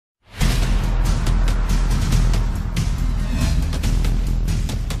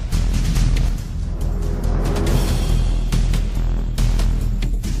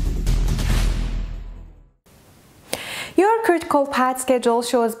critical path schedule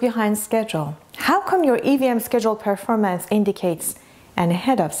shows behind schedule. How come your EVM schedule performance indicates an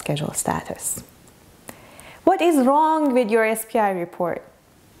ahead of schedule status? What is wrong with your SPI report?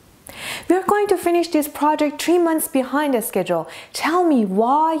 We're going to finish this project 3 months behind the schedule. Tell me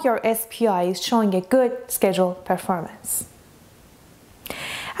why your SPI is showing a good schedule performance.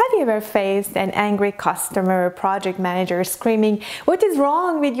 Have you ever faced an angry customer or project manager screaming, "What is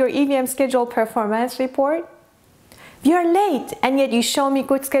wrong with your EVM schedule performance report? We are late and yet you show me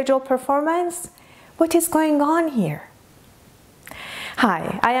good schedule performance? What is going on here?"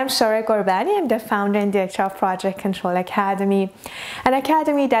 Hi, I am GHORBANI. I'm the founder and director of Project Control Academy, an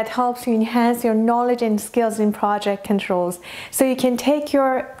academy that helps you enhance your knowledge and skills in project controls so you can take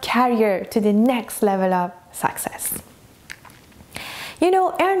your career to the next level of success. You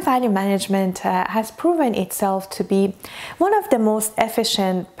know, earned value management has proven itself to be one of the most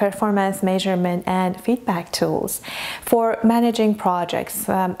efficient performance measurement and feedback tools for managing projects,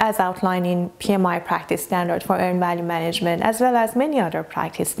 as outlined in PMI practice standard for earned value management, as well as many other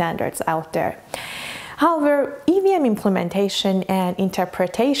practice standards out there. However, EVM implementation and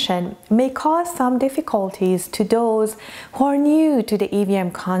interpretation may cause some difficulties to those who are new to the EVM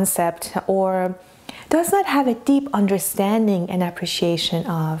concept or does not have a deep understanding and appreciation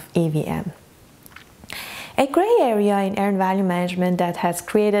of EVM. A gray area in earned value management that has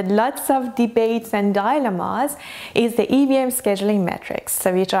created lots of debates and dilemmas is the EVM scheduling metrics,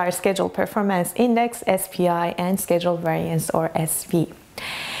 which are Schedule Performance Index, SPI, and Schedule Variance, or SV.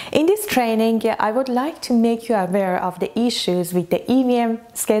 In this training, I would like to make you aware of the issues with the EVM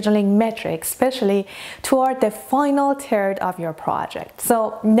scheduling metrics, especially toward the final third of your project.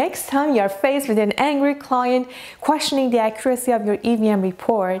 So next time you're faced with an angry client questioning the accuracy of your EVM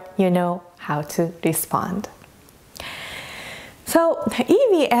report, you know how to respond. So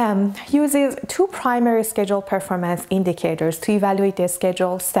EVM uses two primary schedule performance indicators to evaluate the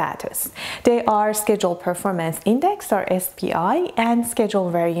schedule status. They are Schedule Performance Index, or SPI, and Schedule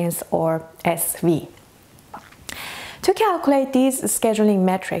Variance, or SV. To calculate these scheduling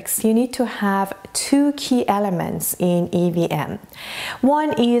metrics, you need to have two key elements in EVM.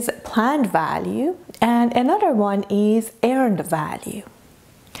 One is planned value and another one is earned value.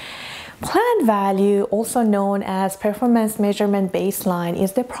 Planned value, also known as performance measurement baseline,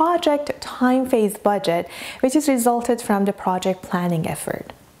 is the project time phase budget which is resulted from the project planning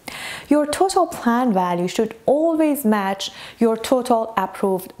effort. Your total planned value should always match your total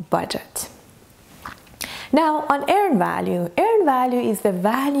approved budget. Now, on earned value is the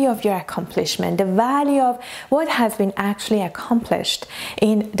value of your accomplishment, the value of what has been actually accomplished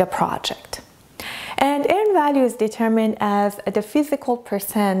in the project. And earned value is determined as the physical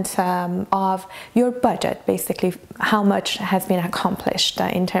percent of your budget, basically how much has been accomplished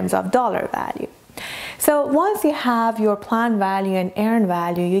in terms of dollar value. So once you have your planned value and earned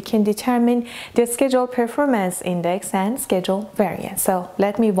value, you can determine the Schedule Performance Index and Schedule Variance. So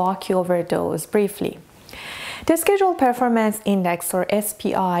let me walk you over those briefly. The Schedule Performance Index, or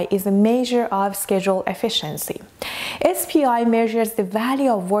SPI, is a measure of schedule efficiency. SPI measures the value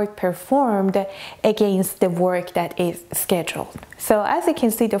of work performed against the work that is scheduled. So as you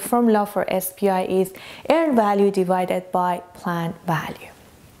can see, the formula for SPI is earned value divided by planned value.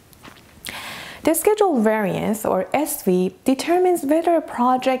 The Schedule Variance, or SV, determines whether a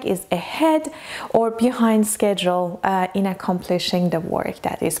project is ahead or behind schedule in accomplishing the work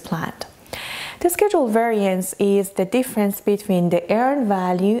that is planned. The schedule variance is the difference between the earned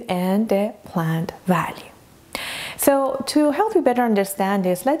value and the planned value. So to help you better understand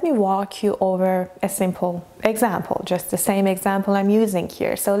this, let me walk you over a simple example, just the same example I'm using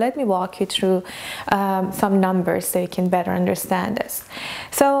here. So let me walk you through some numbers so you can better understand this.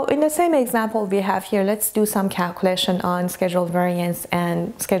 So in the same example we have here, let's do some calculation on schedule variance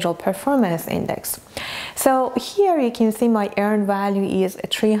and schedule performance index. So here you can see my earned value is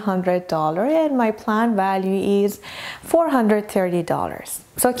 $300 and my planned value is $430.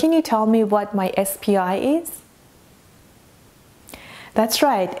 So can you tell me what my SPI is? That's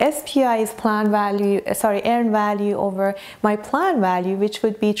right, SPI is earned value over my planned value, which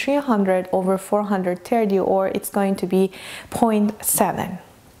would be 300 over 430, or it's going to be 0.7.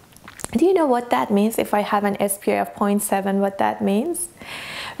 Do you know what that means? If I have an SPI of 0.7, what that means?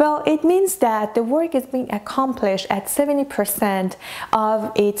 Well, it means that the work is being accomplished at 70%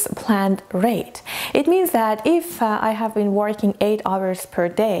 of its planned rate. It means that if I have been working 8 hours per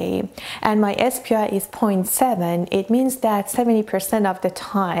day and my SPI is 0.7, it means that 70% of the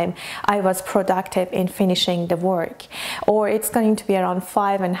time I was productive in finishing the work, or it's going to be around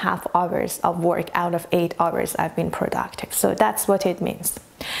 5.5 hours of work out of 8 hours I've been productive. So that's what it means.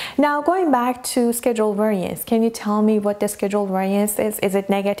 Now going back to schedule variance, can you tell me what the schedule variance is? Is it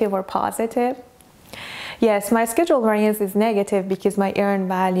negative or positive? Yes, my schedule variance is negative because my earned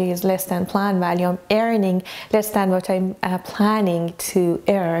value is less than planned value. I'm earning less than what I'm planning to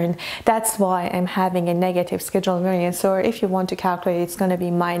earn. That's why I'm having a negative schedule variance. Or if you want to calculate, it's going to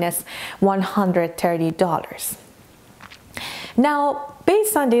be minus $130. Now,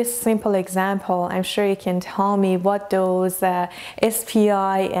 based on this simple example, I'm sure you can tell me what those SPI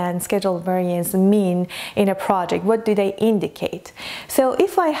and schedule variance mean in a project. What do they indicate? So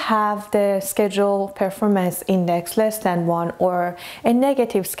if I have the schedule performance index less than 1 or a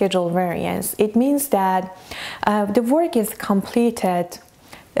negative schedule variance, it means that the work is completed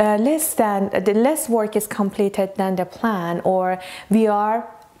less work is completed than the plan, or we are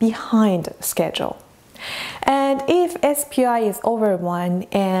behind schedule. And if SPI is over 1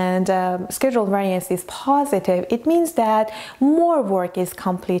 and schedule variance is positive, it means that more work is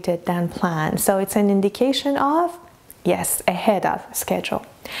completed than planned. So it's an indication of, yes, ahead of schedule.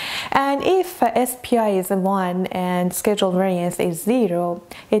 And if SPI is 1 and schedule variance is 0,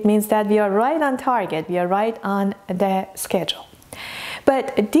 it means that we are right on target, we are right on the schedule.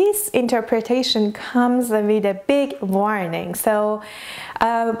 But this interpretation comes with a big warning. So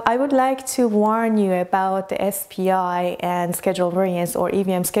I would like to warn you about the SPI and schedule variance or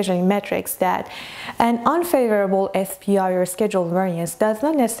EVM scheduling metrics, that an unfavorable SPI or schedule variance does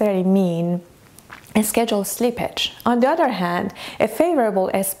not necessarily mean a schedule slippage. On the other hand, a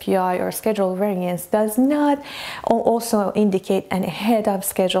favorable SPI or schedule variance does not also indicate an ahead of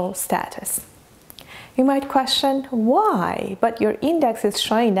schedule status. You might question why, but your index is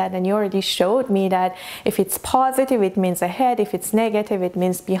showing that, and you already showed me that if it's positive it means ahead, if it's negative it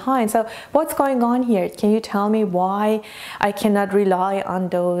means behind. So what's going on here? Can you tell me why I cannot rely on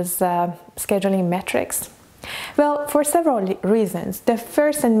those scheduling metrics? Well, for several reasons. The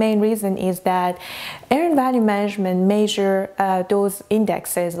first and main reason is that earned value management measure those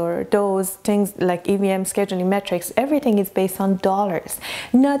indexes or those things like EVM scheduling metrics. Everything is based on dollars,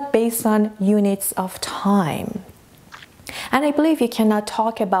 not based on units of time. And I believe you cannot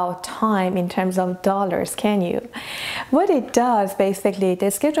talk about time in terms of dollars, can you? What it does, basically, the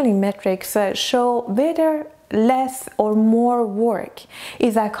scheduling metrics show whether less or more work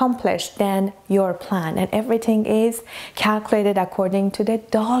is accomplished than your plan, and everything is calculated according to the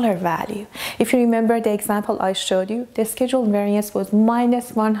dollar value. If you remember the example I showed you, the schedule variance was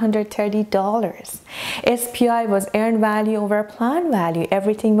minus $130. SPI was earned value over plan value.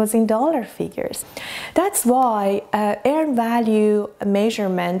 Everything was in dollar figures. That's why earned value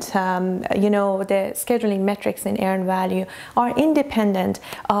measurement, the scheduling metrics in earned value are independent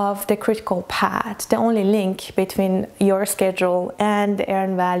of the critical path. The only link between your schedule and the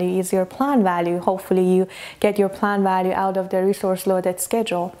earned value is your plan value. Hopefully you get your plan value out of the resource loaded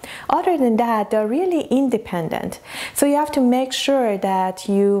schedule. Other than that, they're really independent. So you have to make sure that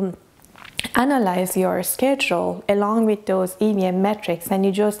you analyze your schedule along with those EVM metrics, and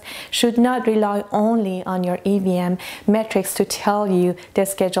you just should not rely only on your EVM metrics to tell you the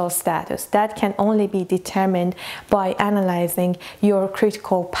schedule status. That can only be determined by analyzing your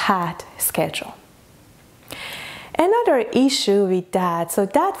critical path schedule. Another issue with that, so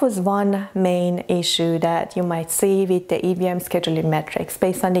that was one main issue that you might see with the EVM scheduling metrics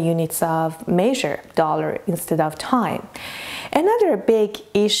based on the units of measure, dollar instead of time. Another big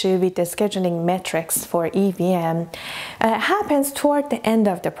issue with the scheduling metrics for EVM happens toward the end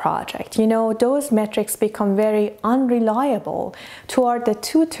of the project. Those metrics become very unreliable toward the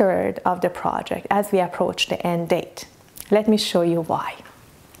 2/3 of the project as we approach the end date. Let me show you why.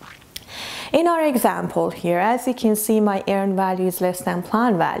 In our example here, as you can see, my earned value is less than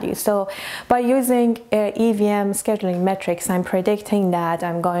plan value. So by using EVM scheduling metrics, I'm predicting that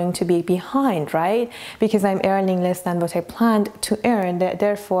I'm going to be behind, right? Because I'm earning less than what I planned to earn.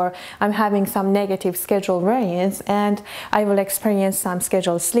 Therefore, I'm having some negative schedule variance and I will experience some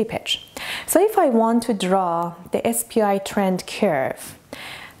schedule slippage. So if I want to draw the SPI trend curve,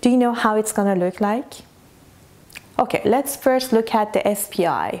 do you know how it's going to look like? Okay, let's first look at the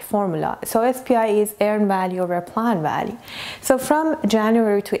SPI formula. So SPI is earned value over plan value. So from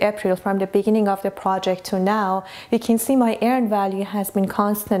January to April, from the beginning of the project to now, you can see my earned value has been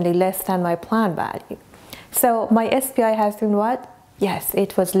constantly less than my plan value. So my SPI has been what? Yes,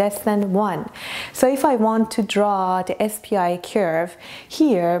 it was less than 1. So if I want to draw the SPI curve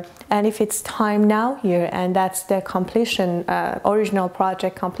here, and if it's time now here, and that's the completion, original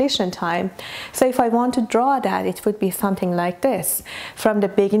project completion time. So if I want to draw that, it would be something like this. From the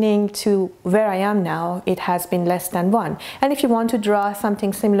beginning to where I am now, it has been less than 1. And if you want to draw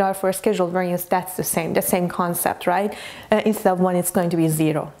something similar for schedule variance, that's the same concept, right? Instead of 1, it's going to be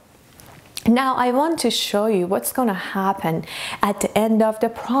 0. Now I want to show you what's going to happen at the end of the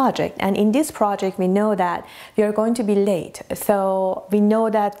project. And in this project, we know that we are going to be late. So we know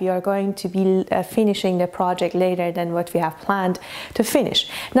that we are going to be finishing the project later than what we have planned to finish.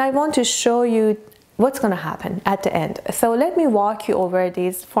 Now I want to show you what's going to happen at the end. So let me walk you over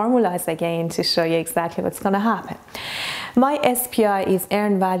these formulas again to show you exactly what's going to happen. My SPI is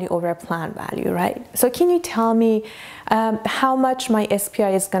earned value over planned value, right? So can you tell me how much my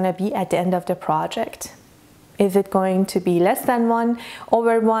SPI is going to be at the end of the project? Is it going to be less than 1,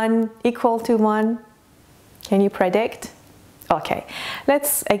 over 1, equal to 1? Can you predict? Okay,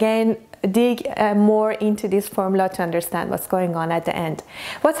 let's again dig more into this formula to understand what's going on at the end.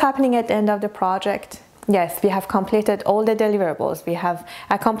 What's happening at the end of the project? Yes, we have completed all the deliverables. We have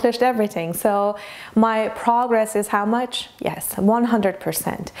accomplished everything. So my progress is how much? Yes,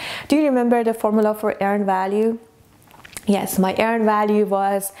 100%. Do you remember the formula for earned value? Yes, my earned value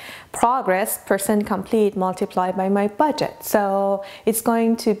was progress percent complete multiplied by my budget. So it's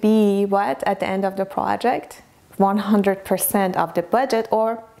going to be what at the end of the project? 100% of the budget,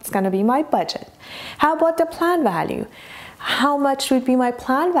 or it's going to be my budget. How about the planned value? How much would be my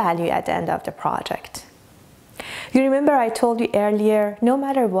planned value at the end of the project? You remember I told you earlier, no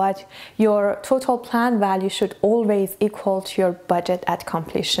matter what, your total planned value should always equal to your budget at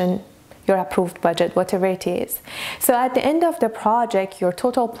completion, your approved budget, whatever it is. So at the end of the project, your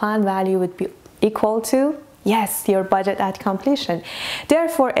total planned value would be equal to, yes, your budget at completion.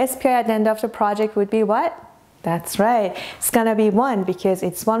 Therefore, SPI at the end of the project would be what? That's right, it's gonna be 1 because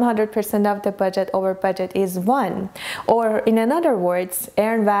it's 100% of the budget over budget is 1. Or in other words,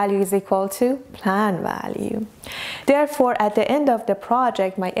 earned value is equal to planned value. Therefore, at the end of the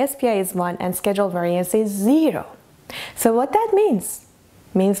project, my SPI is 1 and schedule variance is 0. So what that means?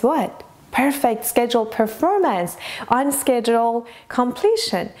 Means what? Perfect schedule performance on schedule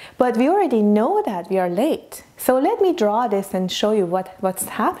completion. But we already know that we are late. So let me draw this and show you what's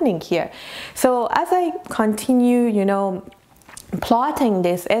happening here. So as I continue, plotting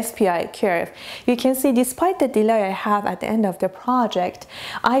this SPI curve, you can see despite the delay I have at the end of the project,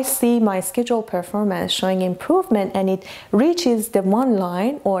 I see my schedule performance showing improvement, and it reaches the 1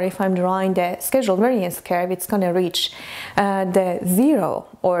 line, or if I'm drawing the schedule variance curve, it's going to reach the 0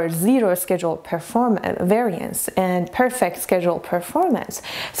 or 0 schedule performance variance and perfect schedule performance.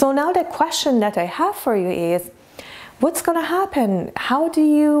 So now the question that I have for you is, what's going to happen? How do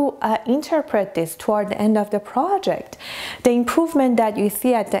you interpret this toward the end of the project? The improvement that you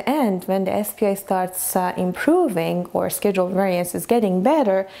see at the end when the SPI starts improving or schedule variance is getting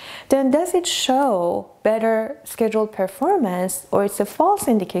better, then does it show better schedule performance, or it's a false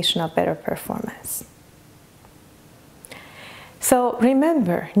indication of better performance? So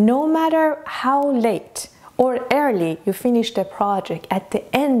remember, no matter how late or early you finish the project, at the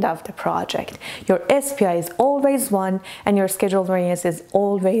end of the project, your SPI is always 1 and your schedule variance is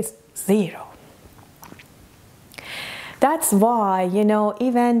always 0. That's why,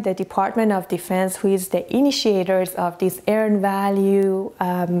 even the Department of Defense, who is the initiators of this earned value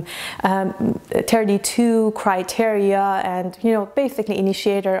 32 criteria, and basically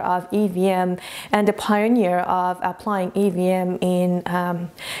initiator of EVM and the pioneer of applying EVM in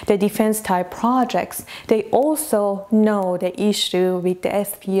the defense type projects, they also know the issue with the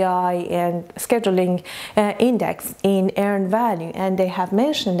SPI and scheduling index in earned value, and they have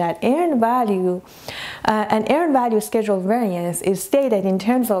mentioned that earned value schedule variance is stated in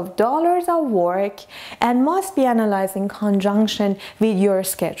terms of dollars of work and must be analyzed in conjunction with your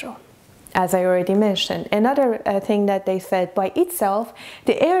schedule. As I already mentioned, another thing that they said, by itself,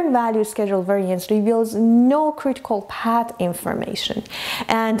 the earned value schedule variance reveals no critical path information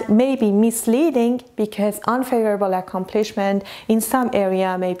and may be misleading because unfavorable accomplishment in some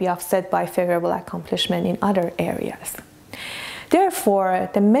area may be offset by favorable accomplishment in other areas. Therefore,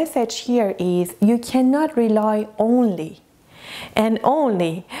 the message here is you cannot rely only on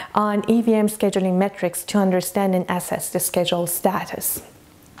EVM scheduling metrics to understand and assess the schedule status.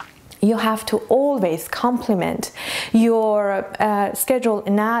 you have to always complement your schedule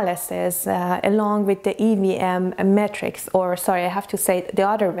analysis along with the EVM metrics, or sorry, I have to say the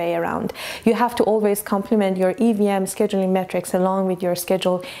other way around. You have to always complement your EVM scheduling metrics along with your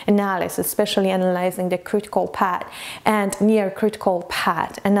schedule analysis, especially analyzing the critical path and near critical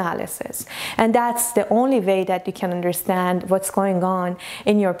path analysis. And that's the only way that you can understand what's going on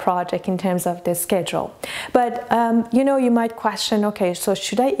in your project in terms of the schedule. But you know, you might question, okay, so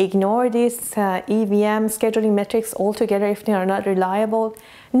should I ignore these EVM scheduling metrics altogether if they are not reliable?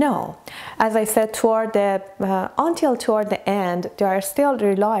 No. As I said, until toward the end, they are still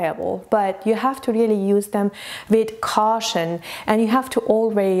reliable, but you have to really use them with caution, and you have to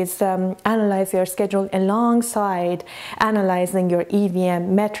always analyze your schedule alongside analyzing your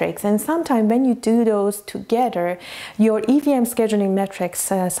EVM metrics. And sometimes when you do those together, your EVM scheduling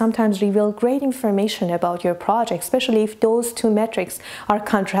metrics sometimes reveal great information about your project, especially if those two metrics are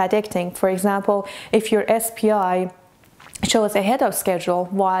contradicting. For example, if your SPI shows ahead of schedule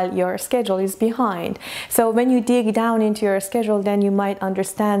while your schedule is behind. So when you dig down into your schedule, then you might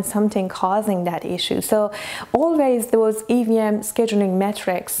understand something causing that issue. So always those EVM scheduling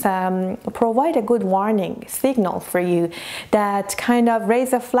metrics provide a good warning signal for you that kind of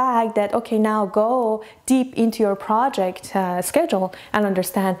raise a flag that, okay, now go deep into your project schedule and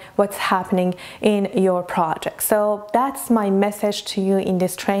understand what's happening in your project. So that's my message to you in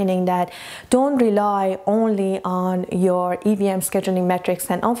this training, that don't rely only on your EVM scheduling metrics.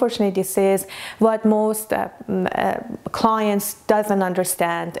 And unfortunately, this is what most clients doesn't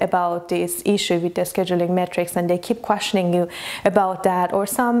understand about this issue with the scheduling metrics, and they keep questioning you about that. Or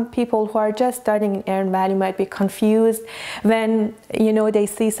some people who are just starting in earned value might be confused when, you know, they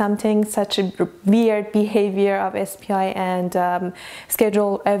see something such a weird behavior of SPI and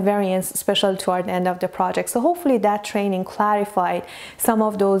schedule variance, especially toward the end of the project. So hopefully that training clarified some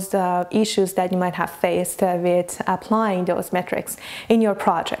of those issues that you might have faced with applying those metrics in your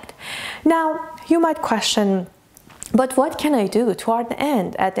project. Now, you might question, but what can I do toward the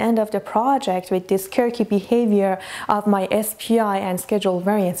end, at the end of the project, with this quirky behavior of my SPI and schedule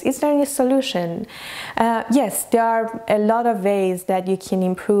variance? Is there any solution? Yes, there are a lot of ways that you can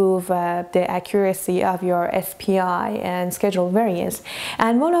improve the accuracy of your SPI and schedule variance.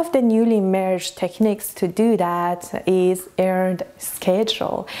 And one of the newly merged techniques to do that is earned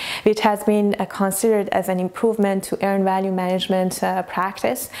schedule, which has been considered as an improvement to earned value management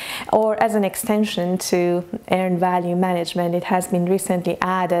practice, or as an extension to earned value management. It has been recently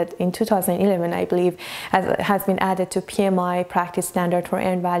added in 2011, I believe, has been added to PMI practice standard for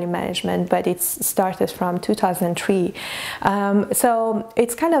earned value management, but it's started from 2003. So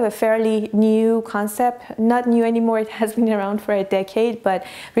it's kind of a fairly new concept, not new anymore, it has been around for a decade, but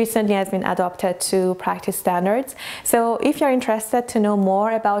recently has been adopted to practice standards. So if you're interested to know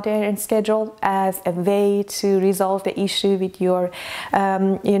more about earned schedule as a way to resolve the issue with your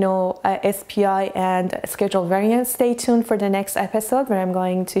SPI and schedule variance, stay tuned for the next episode where I'm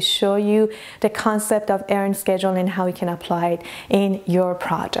going to show you the concept of earned schedule and how you can apply it in your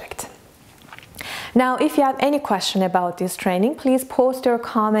project. Now, if you have any question about this training, please post your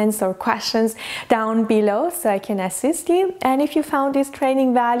comments or questions down below so I can assist you. And if you found this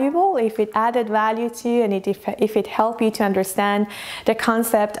training valuable, if it added value to you, and if it helped you to understand the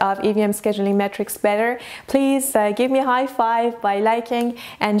concept of EVM scheduling metrics better, please give me a high five by liking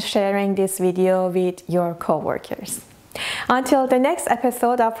and sharing this video with your coworkers. Until the next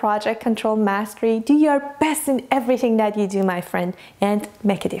episode of Project Control Mastery, do your best in everything that you do, my friend, and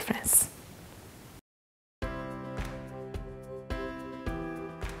make a difference.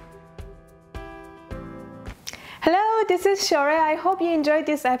 Hello, this is SHOHREH. I hope you enjoyed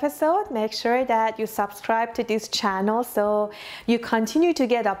this episode. Make sure that you subscribe to this channel so you continue to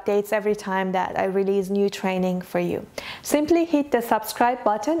get updates every time that I release new training for you. Simply hit the subscribe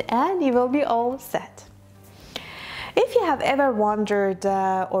button and you will be all set. If you have ever wondered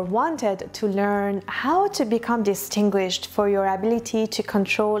or wanted to learn how to become distinguished for your ability to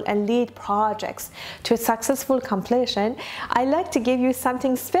control and lead projects to successful completion, I'd like to give you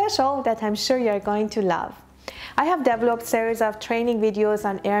something special that I'm sure you're going to love. I have developed a series of training videos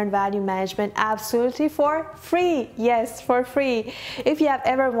on earned value management absolutely for free. Yes, for free. If you have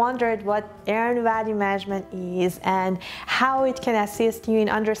ever wondered what earned value management is and how it can assist you in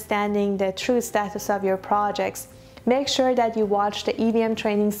understanding the true status of your projects, make sure that you watch the EVM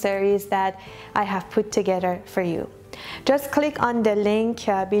training series that I have put together for you. Just click on the link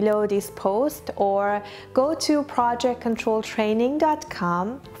below this post or go to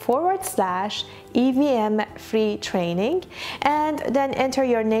projectcontroltraining.com/EVM free training and then enter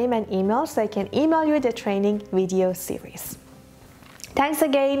your name and email so I can email you the training video series. Thanks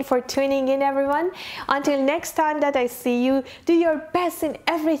again for tuning in, everyone. Until next time that I see you, do your best in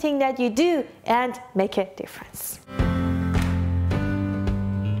everything that you do and make a difference.